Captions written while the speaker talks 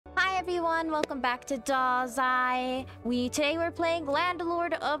everyone, welcome back to Doll's Eye. Today we're playing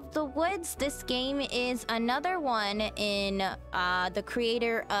Landlord of the Woods. This game is another one in the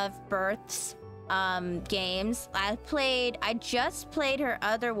creator of Birth's games. I just played her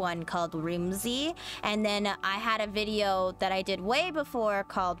other one called Rimsey, and then I had a video that I did way before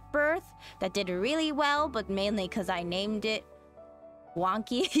called Birth that did really well, but mainly because I named it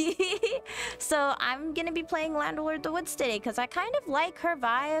wonky. So I'm gonna be playing Landlord of the Woods today because I kind of like her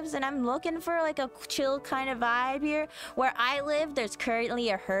vibes, and I'm looking for like a chill kind of vibe here. Where I live, there's currently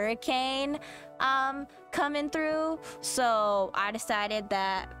a hurricane coming through, so I decided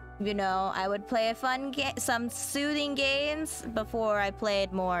that, you know, I would play a fun game, some soothing games before I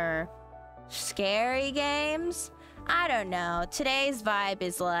played more scary games. I don't know, today's vibe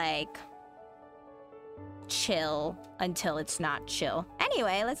is like chill until it's not chill.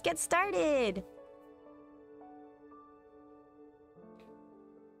 Anyway, let's get started.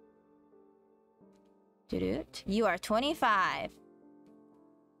 You are 25.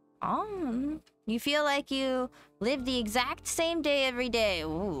 You feel like you live the exact same day every day.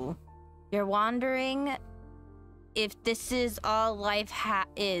 Ooh. You're wondering if this is all life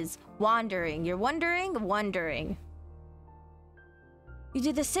is. Wandering. You're wondering. You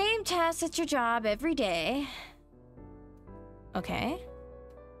do the same tasks at your job every day. Okay.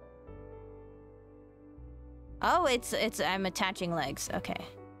 Oh, it's I'm attaching legs. Okay.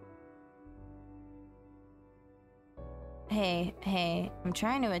 Hey, I'm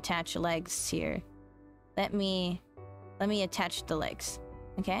trying to attach legs here. Let me attach the legs.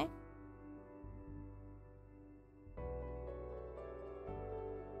 Okay?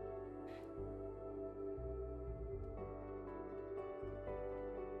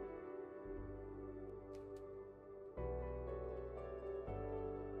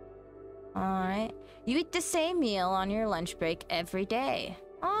 Alright. You eat the same meal on your lunch break every day.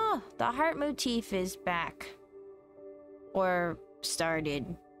 Oh, the heart motif is back. Or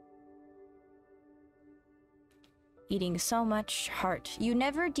started. Eating so much heart. You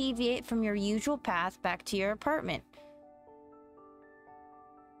never deviate from your usual path back to your apartment.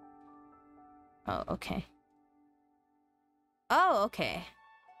 Oh, okay. Oh, okay.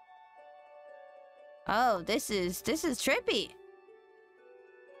 Oh, this is trippy.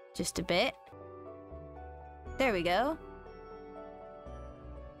 Just a bit. There we go.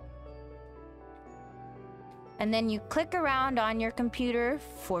 And then you click around on your computer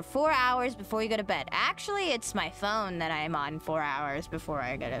for 4 hours before you go to bed. Actually, it's my phone that I'm on 4 hours before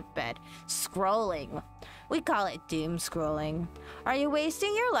I go to bed. Scrolling. We call it doom scrolling. Are you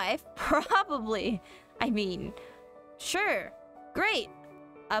wasting your life? Probably. I mean, sure. Great.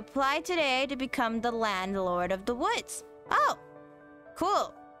 Apply today to become the Landlord of the Woods. Oh,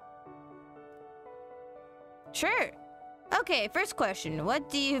 cool. Sure. Okay, first question. What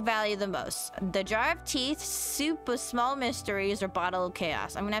do you value the most? The jar of teeth, soup of small mysteries, or bottle of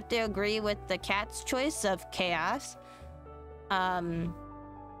chaos? I'm gonna have to agree with the cat's choice of chaos.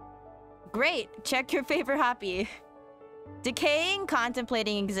 Great. Check your favorite hobby. Decaying,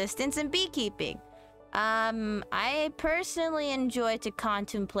 contemplating existence, and beekeeping. I personally enjoy to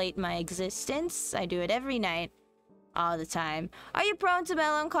contemplate my existence. I do it every night, all the time. Are you prone to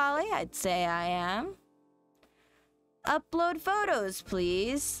melancholy? I'd say I am. Upload photos,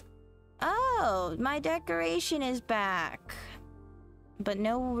 please. Oh, my decoration is back. But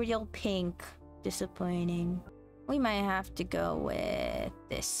no real pink. Disappointing. We might have to go with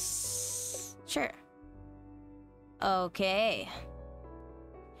this. Sure. Okay.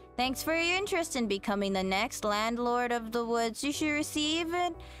 Thanks for your interest in becoming the next Landlord of the Woods. You should receive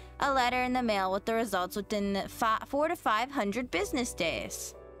a letter in the mail with the results within 400 to 500 business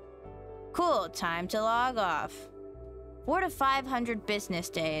days. Cool, time to log off. 400 to 500 business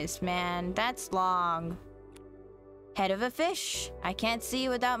days, man, that's long. Head of a fish. I can't see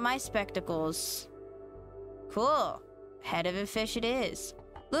without my spectacles. Cool. Head of a fish it is.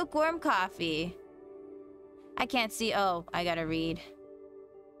 Lukewarm coffee. I can't see. Oh, I gotta read.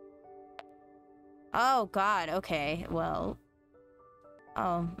 Oh, God. Okay, well.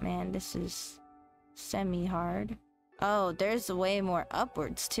 Oh, man, this is semi-hard. Oh, there's way more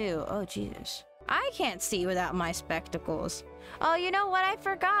upwards, too. Oh, Jesus. I can't see without my spectacles. Oh, you know what I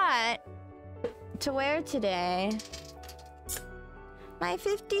forgot to wear today? My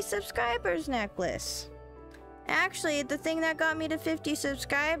 50 subscribers necklace. Actually, the thing that got me to 50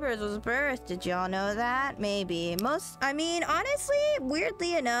 subscribers was Birth. Did y'all know that? Maybe. I mean, honestly,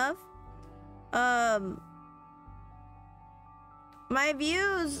 weirdly enough, my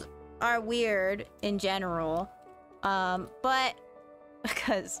views are weird in general. But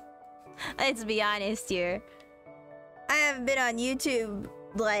because let's be honest here, I haven't been on YouTube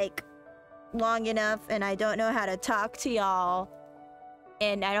like long enough and I don't know how to talk to y'all.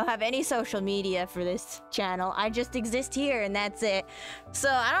 And I don't have any social media for this channel. I just exist here and that's it. So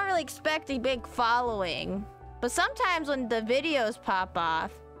I don't really expect a big following. But sometimes when the videos pop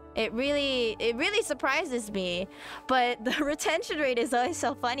off, it really surprises me. But the retention rate is always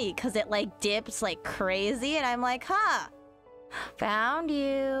so funny because it like dips like crazy and I'm like, huh, found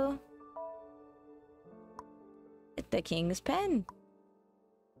you. The King's Pen.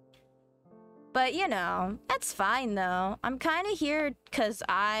 But you know, that's fine though. I'm kind of here because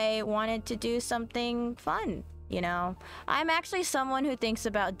I wanted to do something fun, you know. I'm actually someone who thinks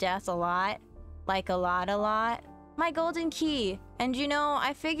about death a lot. Like a lot. My golden key. And you know,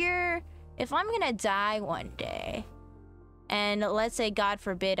 I figure if I'm gonna die one day, and let's say God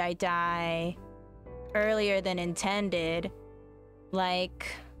forbid I die earlier than intended, like,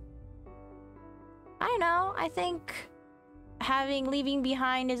 I don't know, I think leaving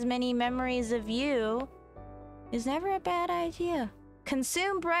behind as many memories of you is never a bad idea.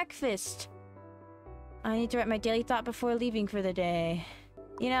 Consume breakfast. I need to write my daily thought before leaving for the day.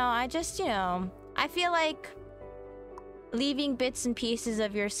 You know, I feel like leaving bits and pieces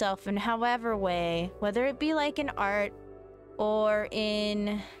of yourself in however way, whether it be like in art or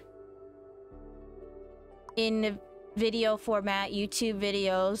in video format, YouTube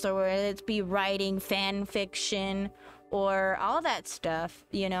videos, or whether it's be writing fan fiction or all that stuff,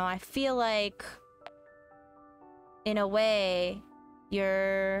 you know, I feel like in a way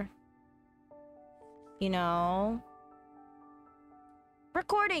you're, you know,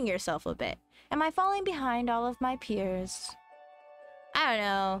 recording yourself a bit. Am I falling behind all of my peers? I don't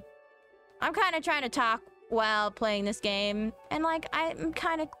know. I'm kind of trying to talk while playing this game, and like I'm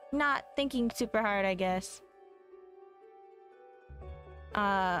kind of not thinking super hard, I guess.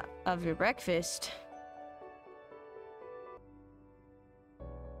 Of your breakfast.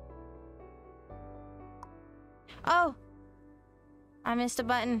 Oh! I missed a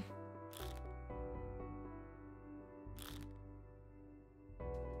button.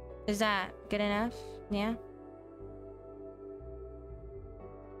 Is that good enough? Yeah?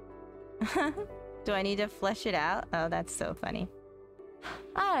 Do I need to flesh it out? Oh, that's so funny.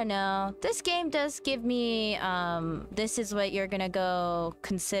 I don't know. This game does give me, this is what you're gonna go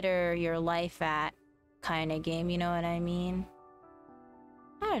consider your life at kind of game, you know what I mean?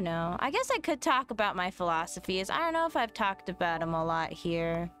 I don't know. I guess I could talk about my philosophies. I don't know if I've talked about them a lot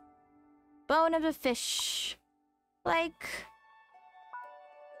here. Bone of a fish. Like,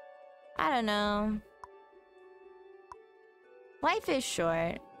 I don't know. Life is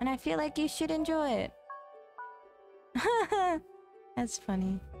short, and I feel like you should enjoy it. That's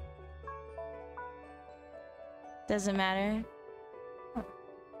funny. Doesn't matter.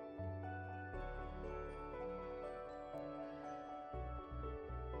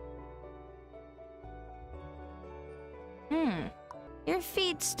 Your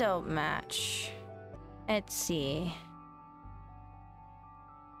feet don't match. Let's see.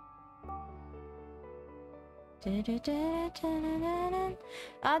 This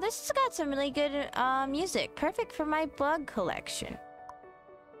has got some really good music. Perfect for my bug collection.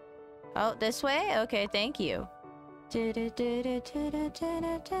 Oh, this way? Okay, thank you.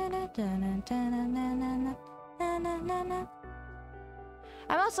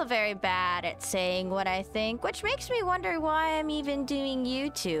 I'm also very bad at saying what I think, which makes me wonder why I'm even doing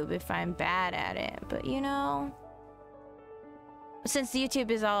YouTube if I'm bad at it. But you know, since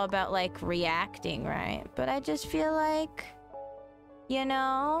YouTube is all about like reacting, right? But I just feel like, you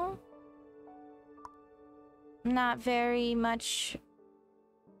know, not very much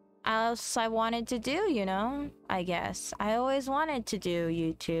else I wanted to do, you know, I guess. I always wanted to do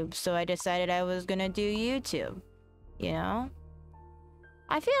YouTube, so I decided I was gonna do YouTube, you know?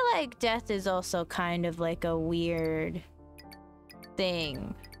 I feel like death is also kind of like a weird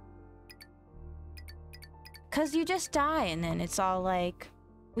thing. 'Cause you just die and then it's all like,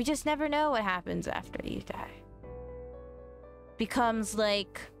 we just never know what happens after you die. Becomes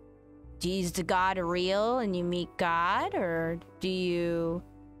like, is the God real and you meet God? Or do you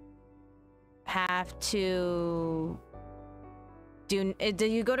have to do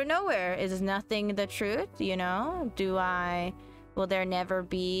you go to nowhere? Is nothing the truth, you know? Will there never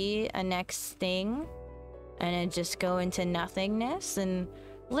be a next thing? And it just go into nothingness? And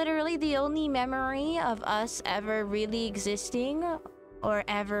literally the only memory of us ever really existing or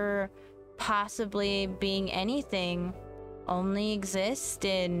ever possibly being anything only exist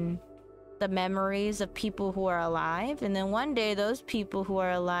in the memories of people who are alive, and then one day those people who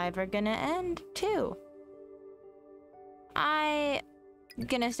are alive are gonna end too. I'm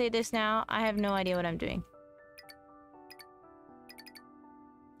gonna say this now, I have no idea what I'm doing.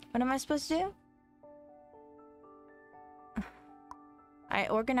 What am I supposed to do? I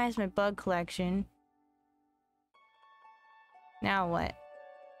organized my bug collection. Now what?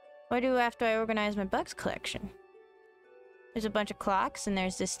 What do after I organize my bugs collection? There's a bunch of clocks and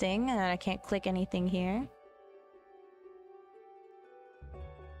there's this thing and I can't click anything here.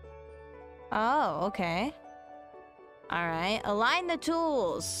 Oh, okay. Alright, align the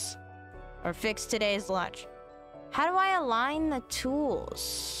tools. Or fix today's lunch. How do I align the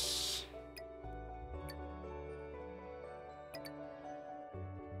tools?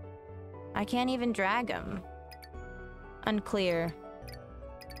 I can't even drag them. Unclear.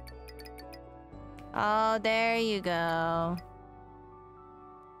 Oh, there you go.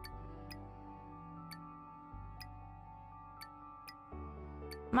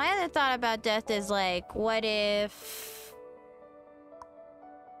 My other thought about death is like, what if...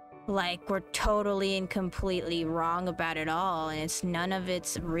 like, we're totally and completely wrong about it all, and it's none of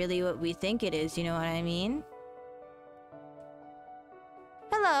it's really what we think it is, you know what I mean?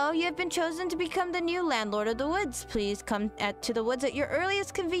 Hello, you have been chosen to become the new landlord of the woods. Please come to the woods at your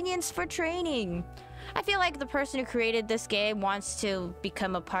earliest convenience for training. I feel like the person who created this game wants to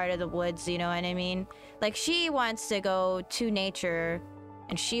become a part of the woods, you know what I mean? Like, she wants to go to nature,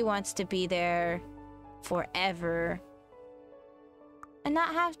 and she wants to be there forever. And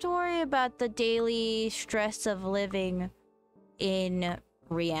not have to worry about the daily stress of living in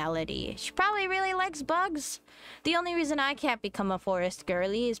reality. She probably really likes bugs. The only reason I can't become a forest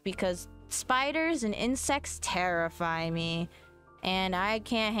girly is because spiders and insects terrify me. And I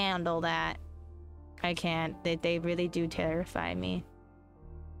can't handle that. I can't. They really do terrify me.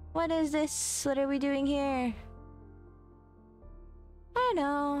 What is this? What are we doing here? I don't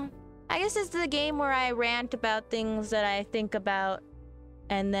know. I guess it's the game where I rant about things that I think about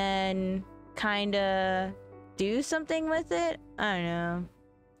and then kinda do something with it? I don't know.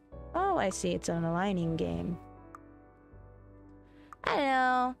 Oh, I see. It's an aligning game. I don't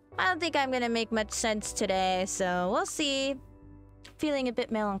know. I don't think I'm gonna make much sense today, so we'll see. Feeling a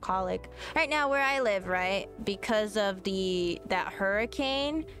bit melancholic. Right now, where I live, right? Because of that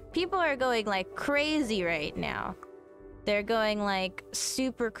hurricane, people are going like crazy right now. They're going like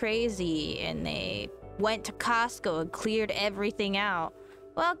super crazy, and they went to Costco and cleared everything out.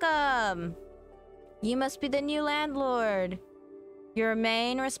 Welcome! You must be the new landlord. Your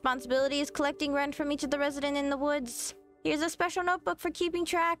main responsibility is collecting rent from each of the residents in the woods. Here's a special notebook for keeping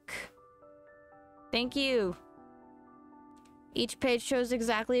track. Thank you. Each page shows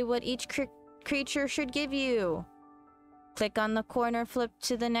exactly what each creature should give you. Click on the corner, flip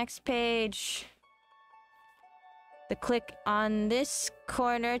to the next page. Click on this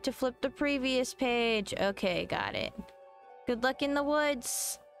corner to flip the previous page. Okay, got it. Good luck in the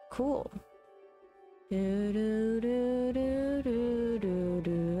woods. Cool.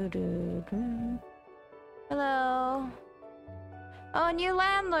 Hello. Oh, new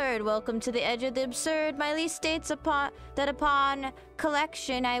landlord. Welcome to the edge of the absurd. My lease states upon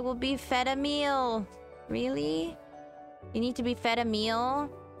collection, I will be fed a meal. Really? You need to be fed a meal?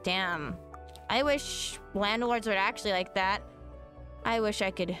 Damn. I wish landlords were actually like that. I wish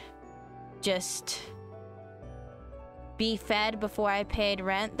I could just be fed before I paid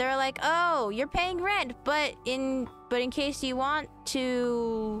rent. They're like, oh, you're paying rent, but in case you want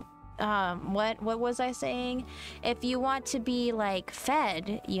to, what was I saying? If you want to be like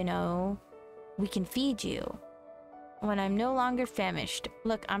fed, you know, we can feed you when I'm no longer famished.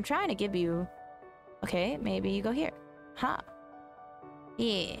 Look, I'm trying to give you. Okay, maybe you go here. Huh?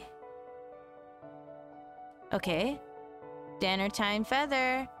 Yeah. Okay. Dinner time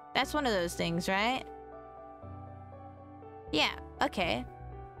feather. That's one of those things, right? Yeah, okay.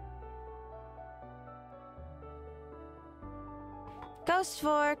 Ghost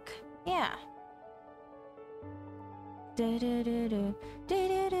fork. Yeah.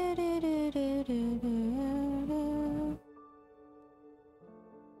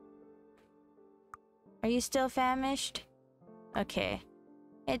 Are you still famished? Okay.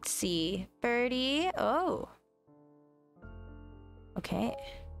 Let's see. Birdie. Oh. Okay.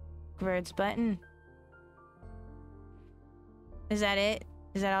 Bird's button. Is that it?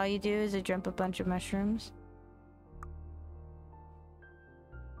 Is that all you do? Is it jump a bunch of mushrooms?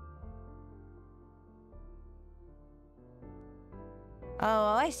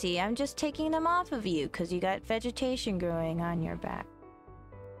 Oh, I see. I'm just taking them off of you because you got vegetation growing on your back.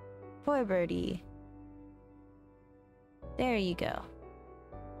 Poor birdie. There you go.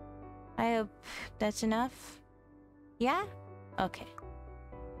 I hope that's enough. Yeah? Okay.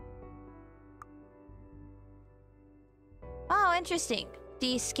 Oh, interesting.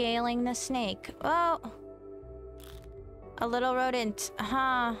 Descaling the snake. Oh. A little rodent.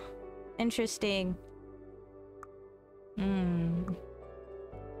 Huh. Interesting. Hmm.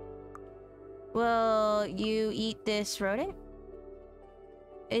 Will you eat this rodent?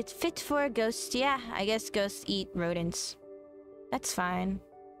 It's fit for a ghost. Yeah, I guess ghosts eat rodents. That's fine.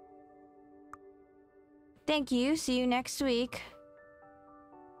 Thank you. See you next week.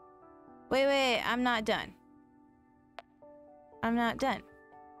 Wait, I'm not done. I'm not done.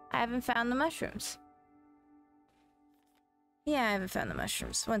 I haven't found the mushrooms. Yeah, I haven't found the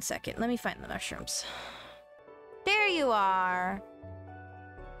mushrooms. 1 second. Let me find the mushrooms. There you are.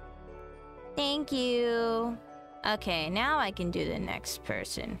 Thank you. Okay, now I can do the next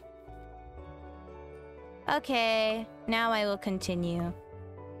person. Okay, now I will continue.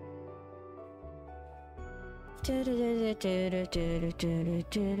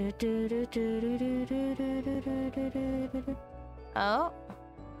 Oh,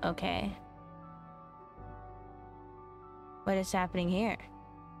 okay. What is happening here?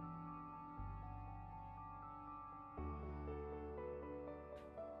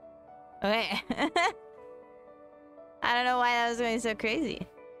 Okay. I don't know why that was going so crazy.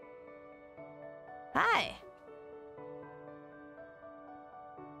 Hi.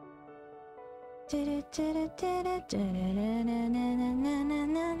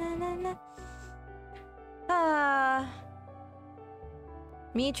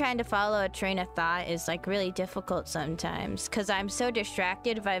 Me trying to follow a train of thought is like really difficult sometimes because I'm so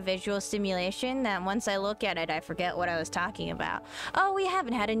distracted by visual stimulation that once I look at it, I forget what I was talking about. Oh, we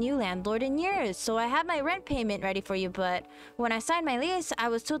haven't had a new landlord in years, so I have my rent payment ready for you, but when I signed my lease, I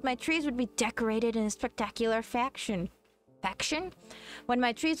was told my trees would be decorated in a spectacular fashion. Faction? When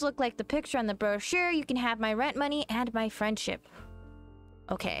my trees look like the picture on the brochure, you can have my rent money and my friendship.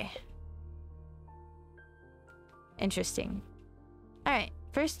 Okay. Interesting. Alright,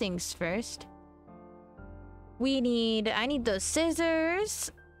 first things first. I need those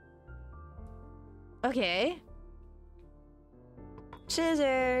scissors. Okay.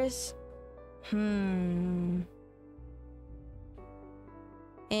 Scissors.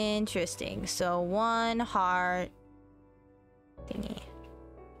 Interesting. So 1 heart thingy.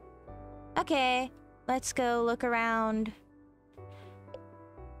 Okay, let's go look around.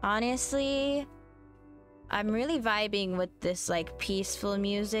 Honestly, I'm really vibing with this like peaceful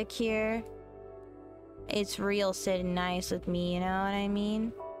music here. It's real sitting nice with me, you know what I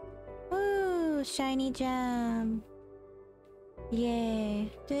mean? Ooh, shiny gem.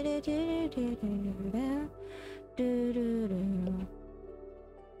 Yay.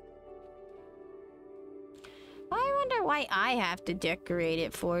 I wonder why I have to decorate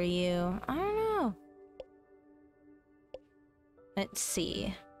it for you. I don't know. Let's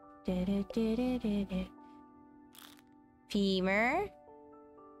see. Femur.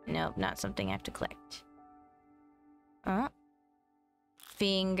 Nope, not something I have to collect.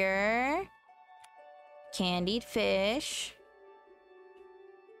 Finger. Candied fish.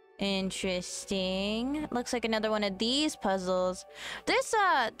 Interesting. Looks like another one of these puzzles.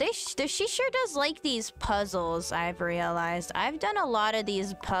 She sure does like these puzzles, I've realized. I've done a lot of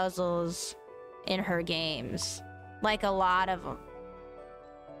these puzzles in her games. Like a lot of them.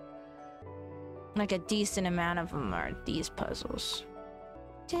 Like a decent amount of them are these puzzles.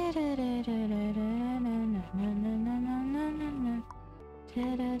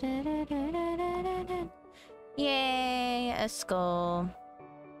 Yay, a skull.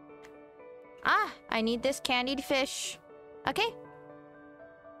 Ah, I need this candied fish. Okay.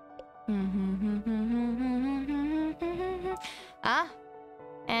 Ah,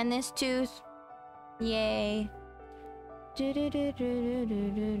 and this tooth. Yay.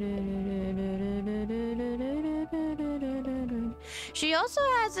 She also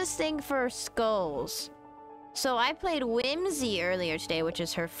has this thing for skulls. So I played Whimsy earlier today, which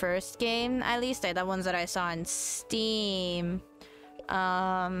is her first game. At least the ones that I saw on Steam.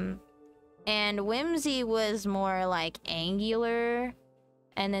 And Whimsy was more like angular.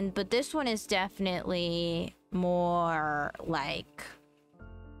 But this one is definitely more like...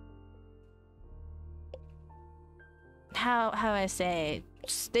 How I say...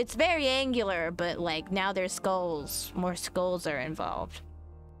 It's very angular, but like now there's skulls. More skulls are involved.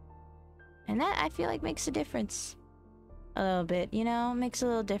 And that, I feel like, makes a difference. A little bit, you know? Makes a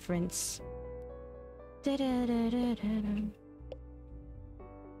little difference.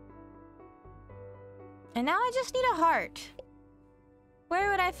 And now I just need a heart. Where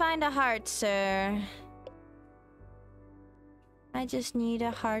would I find a heart, sir? I just need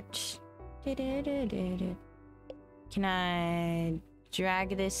a heart. Can I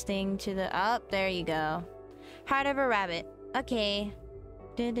drag this thing to the... Oh, there you go. Heart of a rabbit. Okay.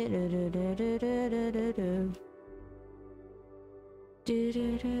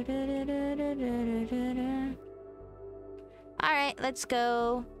 Alright, let's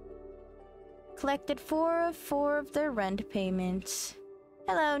go. Collected 4 of their rent payments.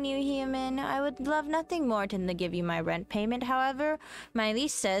 Hello, new human. I would love nothing more than to give you my rent payment. However, my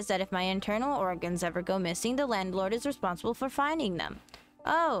lease says that if my internal organs ever go missing, the landlord is responsible for finding them.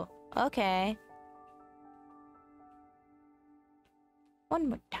 Oh, okay. One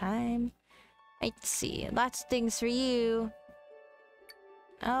more time. Let's see. Lots of things for you.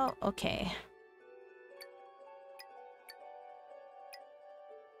 Oh, okay.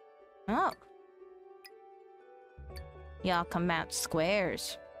 Oh. Y'all come out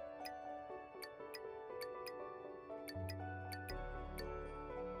squares.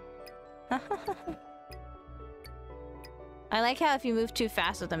 I like how if you move too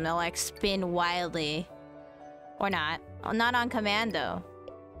fast with them, they'll like spin wildly. Or not. Oh, not on command though.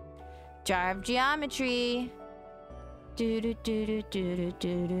 Jar of geometry.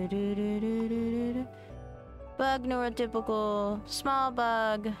 Bug neurotypical. Small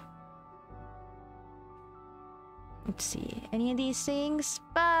bug. Let's see. Any of these things?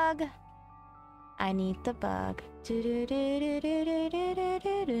 Bug. I need the bug.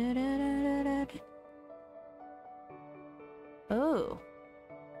 Oh.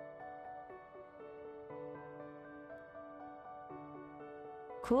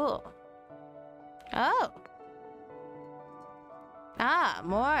 Cool. Oh. Ah,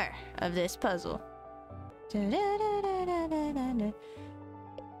 more of this puzzle.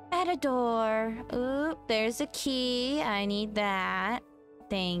 At a door. Oop, there's a key. I need that.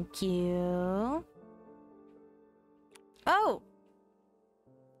 Thank you. Oh!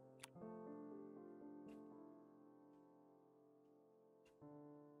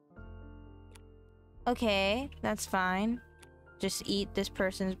 Okay, that's fine. Just eat this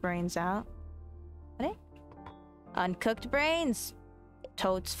person's brains out. What? Uncooked brains?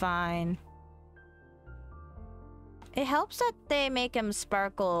 Totes fine. It helps that they make them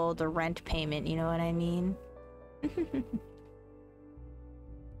sparkle the rent payment, you know what I mean?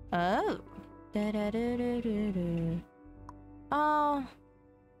 Oh. Oh.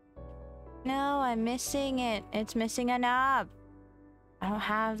 No, I'm missing it. It's missing a knob. I don't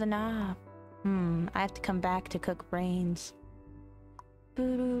have the knob. I have to come back to cook brains.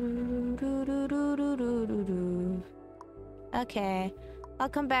 Okay. I'll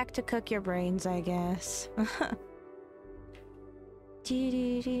come back to cook your brains, I guess.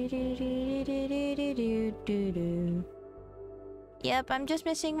 Yep, I'm just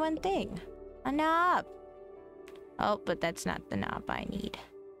missing one thing. A knob. Oh, but that's not the knob I need.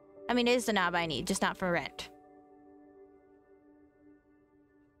 I mean, it is the knob I need, just not for rent.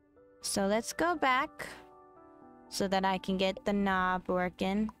 So let's go back so that I can get the knob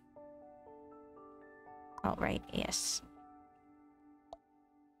working. Oh, right, yes.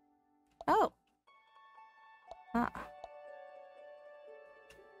 Oh. Ah.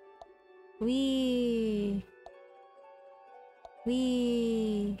 Wee.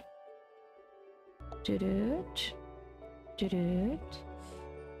 Do-do-do. Do-do.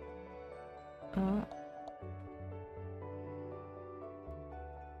 Oh.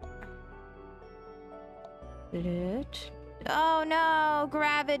 Do-do. Oh no,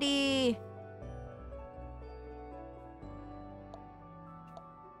 gravity.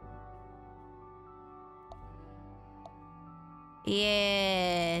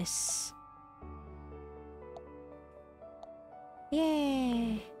 Yes.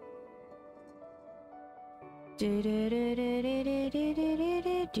 Yay.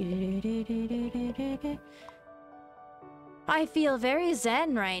 I feel very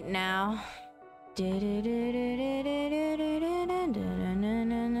zen right now. Do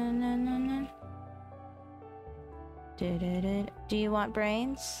you want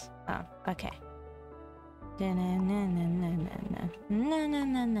brains? Oh, okay.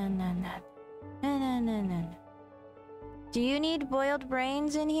 Do you need boiled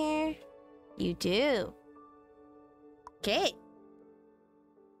brains in here? You do. Okay.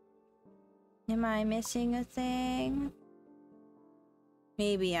 Am I missing a thing?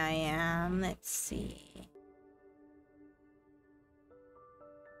 Maybe I am. Let's see.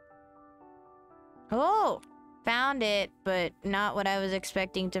 Oh! Found it, but not what I was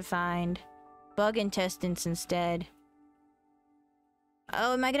expecting to find. Bug intestines instead.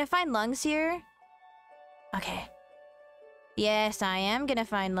 Oh, am I gonna find lungs here? Okay. Yes, I am gonna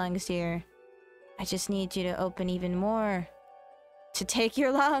find lungs here. I just need you to open even more. To take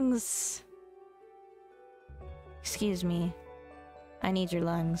your lungs. Excuse me. I need your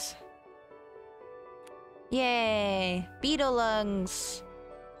lungs. Yay! Beetle lungs!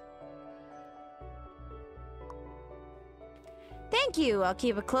 Thank you. I'll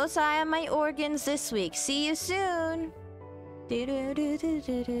keep a close eye on my organs this week. See you soon.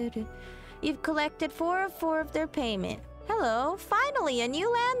 You've collected 4 of 4 of their payment. Hello, finally a new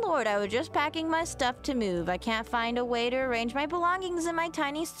landlord. I was just packing my stuff to move. I can't find a way to arrange my belongings in my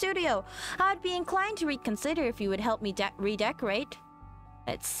tiny studio. I'd be inclined to reconsider if you would help me redecorate.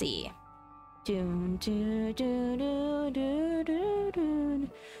 Let's see.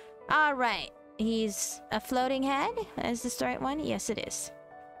 All right, he's a floating head. Is this the right one? Yes, it is.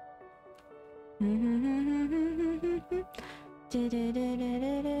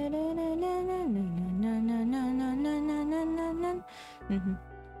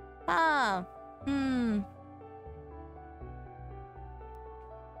 Oh,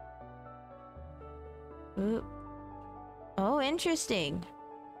 Ooh. Oh, interesting.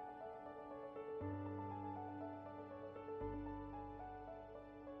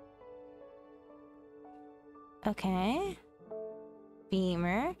 Okay.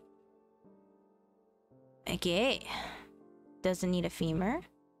 Femur. Okay. Doesn't need a femur.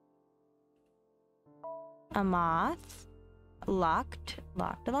 A moth. Locked.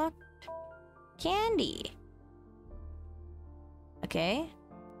 Candy. Okay.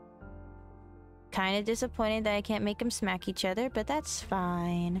 Kind of disappointed that I can't make them smack each other, but that's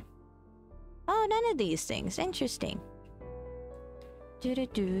fine. Oh, none of these things. Interesting.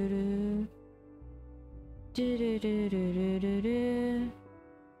 Do-do-do-do. Do-do-do-do-do-do-do.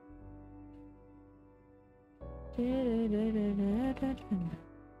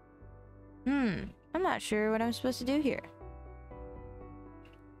 I'm not sure what I'm supposed to do here.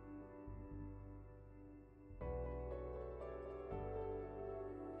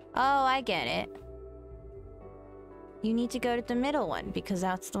 Oh, I get it. You need to go to the middle one because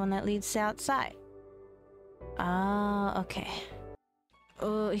that's the one that leads to outside. Oh, okay.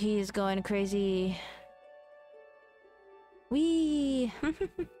 Oh, he's going crazy. Whee!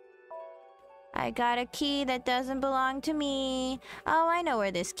 I got a key that doesn't belong to me. Oh, I know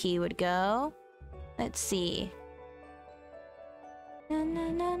where this key would go. Let's see. Na na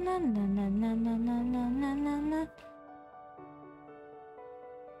na na na na na na na na na na.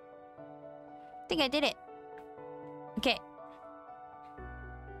 I think I did it. Okay.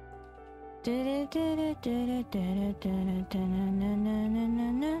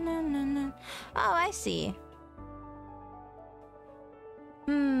 Oh, I see.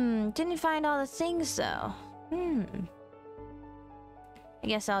 Didn't find all the things though. I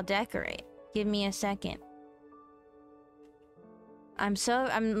guess I'll decorate. Give me a second. I'm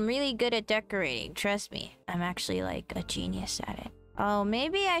really good at decorating, trust me. I'm actually like a genius at it. Oh,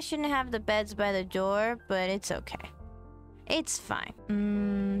 maybe I shouldn't have the beds by the door, but it's okay. It's fine.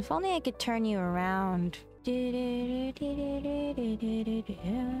 If only I could turn you around.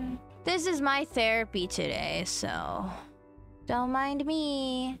 This is my therapy today, so don't mind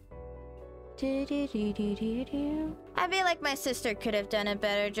me. I feel like my sister could have done a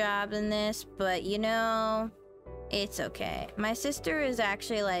better job than this, but you know, it's okay. My sister is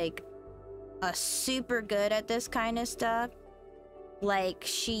actually like a super good at this kind of stuff. Like,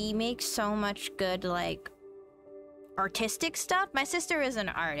 she makes so much good, like, artistic stuff. My sister is an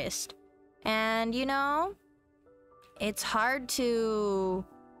artist. And, you know, it's hard to,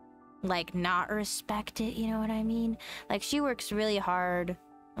 like, not respect it, you know what I mean? Like, she works really hard.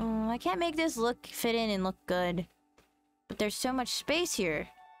 Oh, I can't make this fit in and look good. But there's so much space here.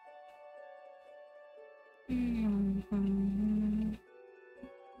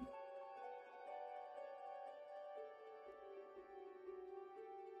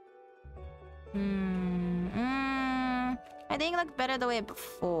 I think it looked better the way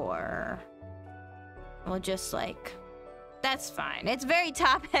before. We'll just like... That's fine. It's very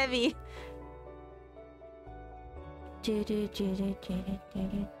top heavy.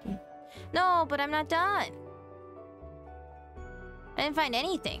 No, but I'm not done. I didn't find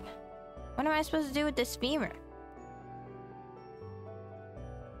anything. What am I supposed to do with this femur?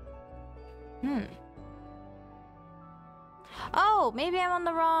 Oh, maybe I'm on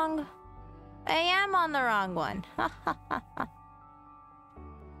the wrong... I am on the wrong one.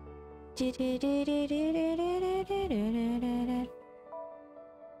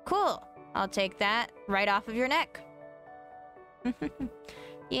 Cool. I'll take that right off of your neck.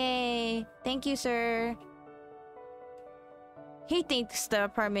 Yay. Thank you, sir. He thinks the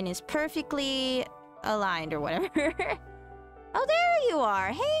apartment is perfectly aligned or whatever. Oh, there you are.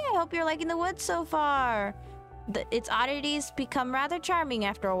 Hey, I hope you're liking the woods so far. Its oddities become rather charming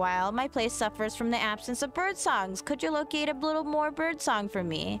after a while. My place suffers from the absence of bird songs. Could you locate a little more bird song for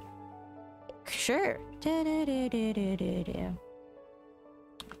me? Sure.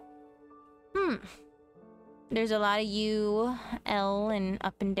 There's a lot of U, L, and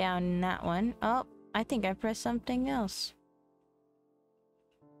up and down in that one. Oh, I think I pressed something else.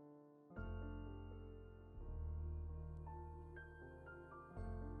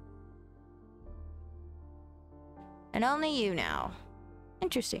 And only you now.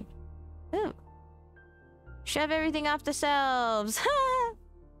 Interesting. Ooh. Shove everything off the shelves.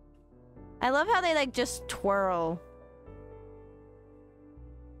 I love how they like just twirl.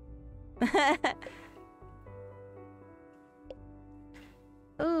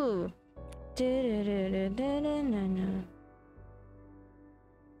 Ooh.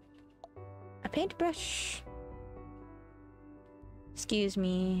 A paintbrush. Excuse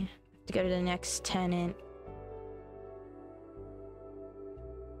me. To go to the next tenant.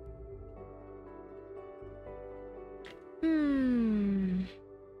 Ooh.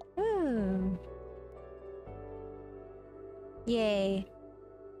 Yay.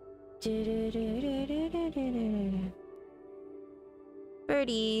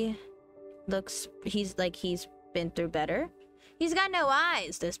 Birdie looks, he's been through better. He's got no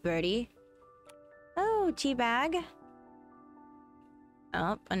eyes, this birdie. Oh, teabag.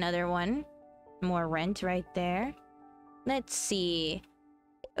 Oh, another one. More rent right there. Let's see.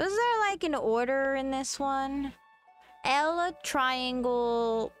 Was there like an order in this one? L,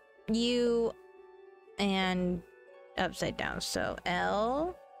 triangle, U, and upside down. So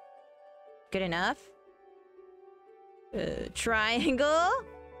L. Good enough. Triangle.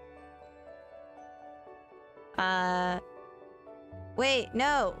 Wait,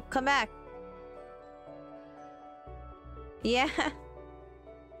 no. Come back. Yeah.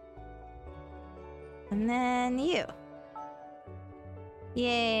 And then you.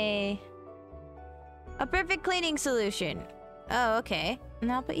 Yay. A perfect cleaning solution. Oh, okay.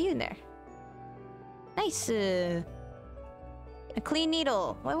 And I'll put you in there. Nice. A clean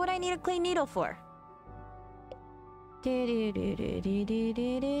needle. Why would I need a clean needle for? I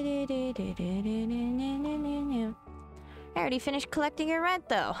already finished collecting your rent,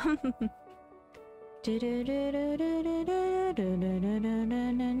 though. Do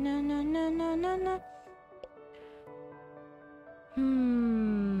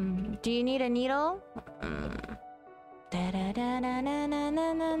you need a needle?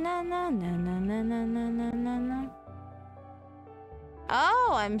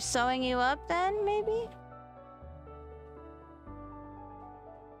 Oh, I'm sewing you up then, maybe?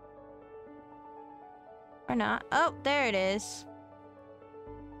 Or not. Oh, there it is.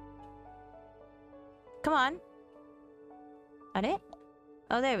 Come on. Got it?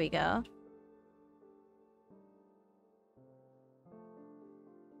 Oh, there we go.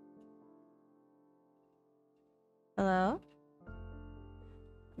 Hello?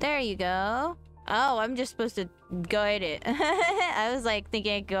 There you go. Oh, I'm just supposed to go at it. I was like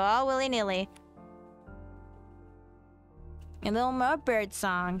thinking I'd go all willy-nilly. A little more bird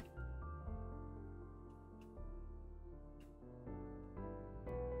song.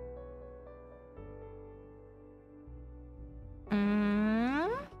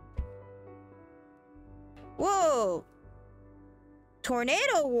 Whoa!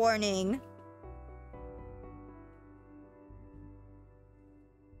 Tornado warning!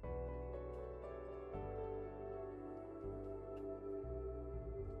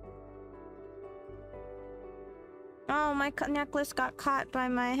 Oh, my necklace got caught by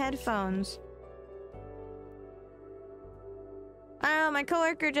my headphones. I don't know, my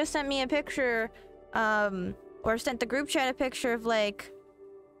coworker just sent me a picture, or sent the group chat a picture of, like,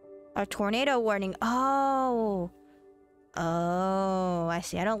 a tornado warning. Oh. Oh, I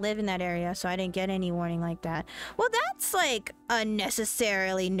see. I don't live in that area, so I didn't get any warning like that. Well, that's, like,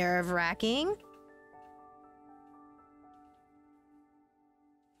 unnecessarily nerve-wracking.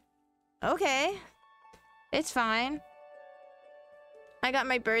 Okay. It's fine. I got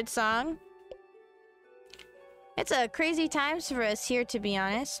my bird song. It's a crazy times for us here, to be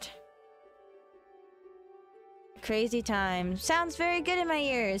honest. Crazy times. Sounds very good in my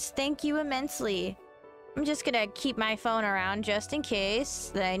ears. Thank you immensely. I'm just gonna keep my phone around just in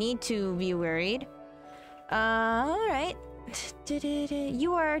case that I need to be worried. Alright.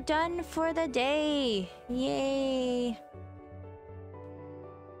 You are done for the day. Yay.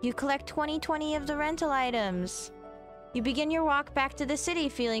 You collect 20 of the rental items. You begin your walk back to the city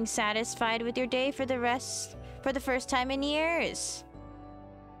feeling satisfied with your day for the first time in years.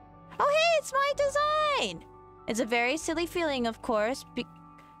 Oh hey, it's my design! It's a very silly feeling, of course,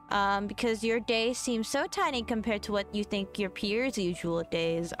 because your day seems so tiny compared to what you think your peers' usual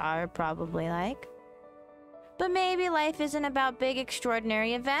days are probably like. But maybe life isn't about big,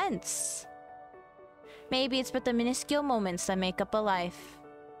 extraordinary events. Maybe it's but the minuscule moments that make up a life.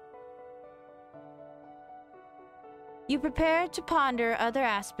 You prepare to ponder other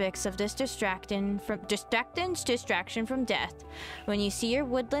aspects of this distraction from death when you see your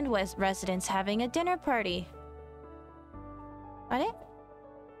woodland residents having a dinner party. What?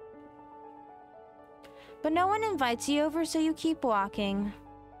 But no one invites you over, so you keep walking.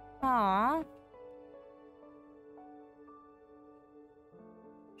 Aww.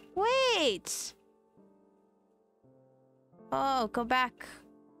 Wait! Oh, go back.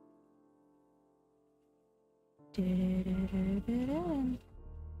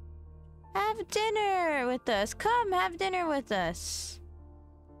 Have dinner with us. Come, have dinner with us.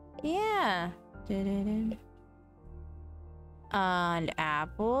 Yeah. An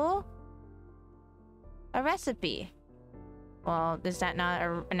apple. A recipe. Well, is that not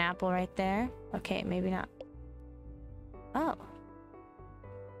an apple right there? Okay, maybe not. Oh.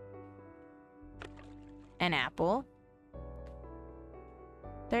 An apple.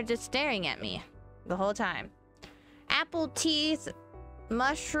 They're just staring at me the whole time. Apple, teeth,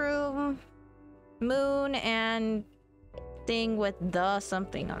 mushroom, moon, and thing with the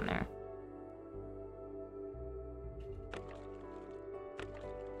something on there.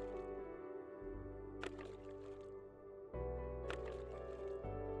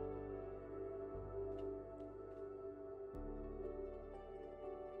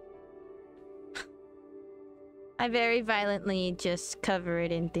 I very violently just cover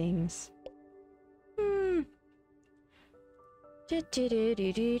it in things.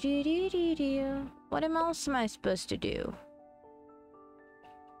 What else am I supposed to do?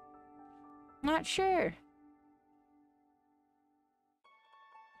 Not sure.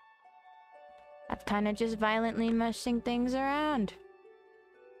 I've kind of just violently messing things around.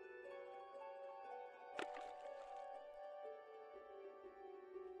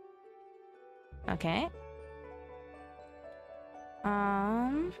 Okay.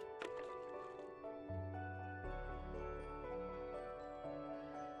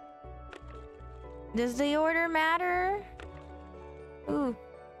 Does the order matter? Ooh.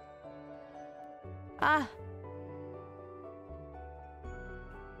 Ah.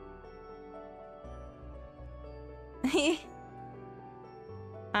 I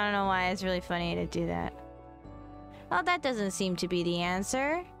don't know why it's really funny to do that. Well, that doesn't seem to be the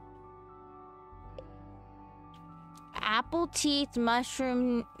answer. Apple, teeth,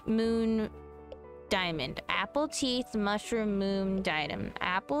 mushroom, moon, diamond. Apple, teeth, mushroom, moon, diamond.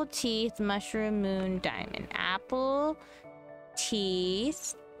 Apple, teeth, mushroom, moon, diamond. Apple,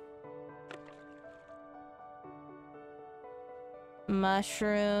 teeth,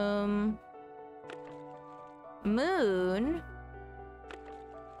 mushroom, moon,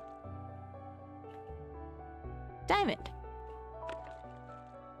 diamond.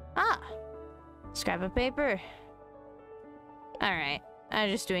 Ah, scrap of paper. Alright, I'm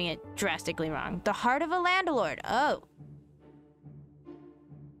just doing it drastically wrong. The heart of a landlord. Oh.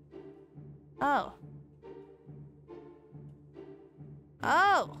 Oh.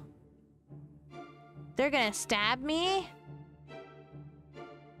 Oh. They're gonna stab me?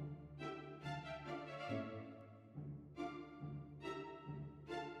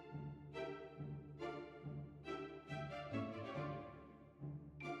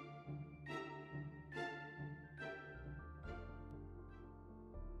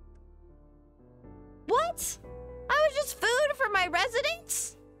 What? I was just food for my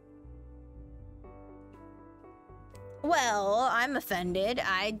residents? Well, I'm offended.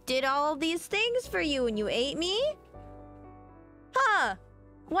 I did all these things for you and you ate me? Huh.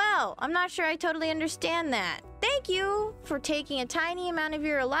 Well, I'm not sure I totally understand that. Thank you for taking a tiny amount of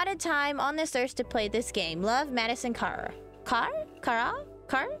your allotted time on this earth to play this game. Love, Madison Kara. Kara?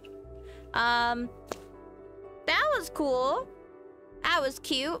 That was cool. That was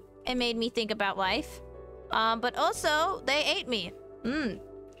cute. It made me think about life. But also, they ate me.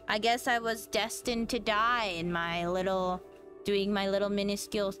 I guess I was destined to die in my little... doing my little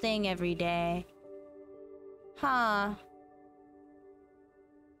minuscule thing every day. Huh.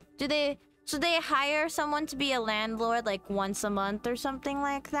 So they hire someone to be a landlord like once a month or something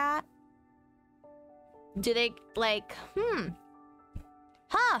like that? Do they, like,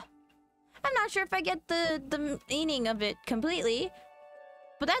 Huh. I'm not sure if I get the meaning of it completely.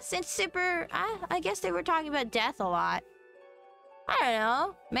 But it's super... I guess they were talking about death a lot. I don't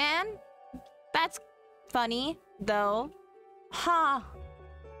know, man. That's funny, though. Huh.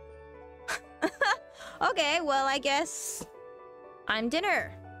 Okay, well, I guess... I'm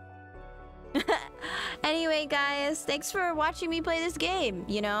dinner. Anyway, guys, thanks for watching me play this game.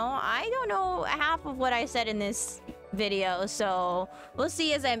 You know, I don't know half of what I said in this video, so we'll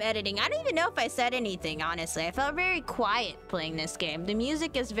see as I'm editing. I don't even know if I said anything, honestly. I felt very quiet playing this game. The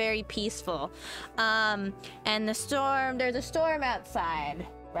music is very peaceful. And the storm, there's a storm outside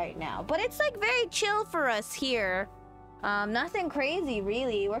right now, but it's like very chill for us here. Nothing crazy,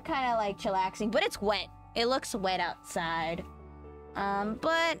 really. We're kind of like chillaxing, but it's wet. It looks wet outside.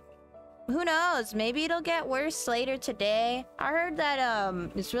 But who knows? Maybe it'll get worse later today. I heard that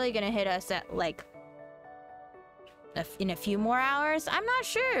it's really gonna hit us at like in a few more hours. I'm not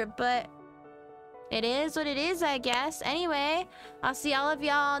sure, but it is what it is, I guess. Anyway, I'll see all of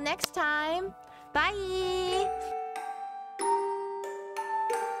y'all next time. Bye!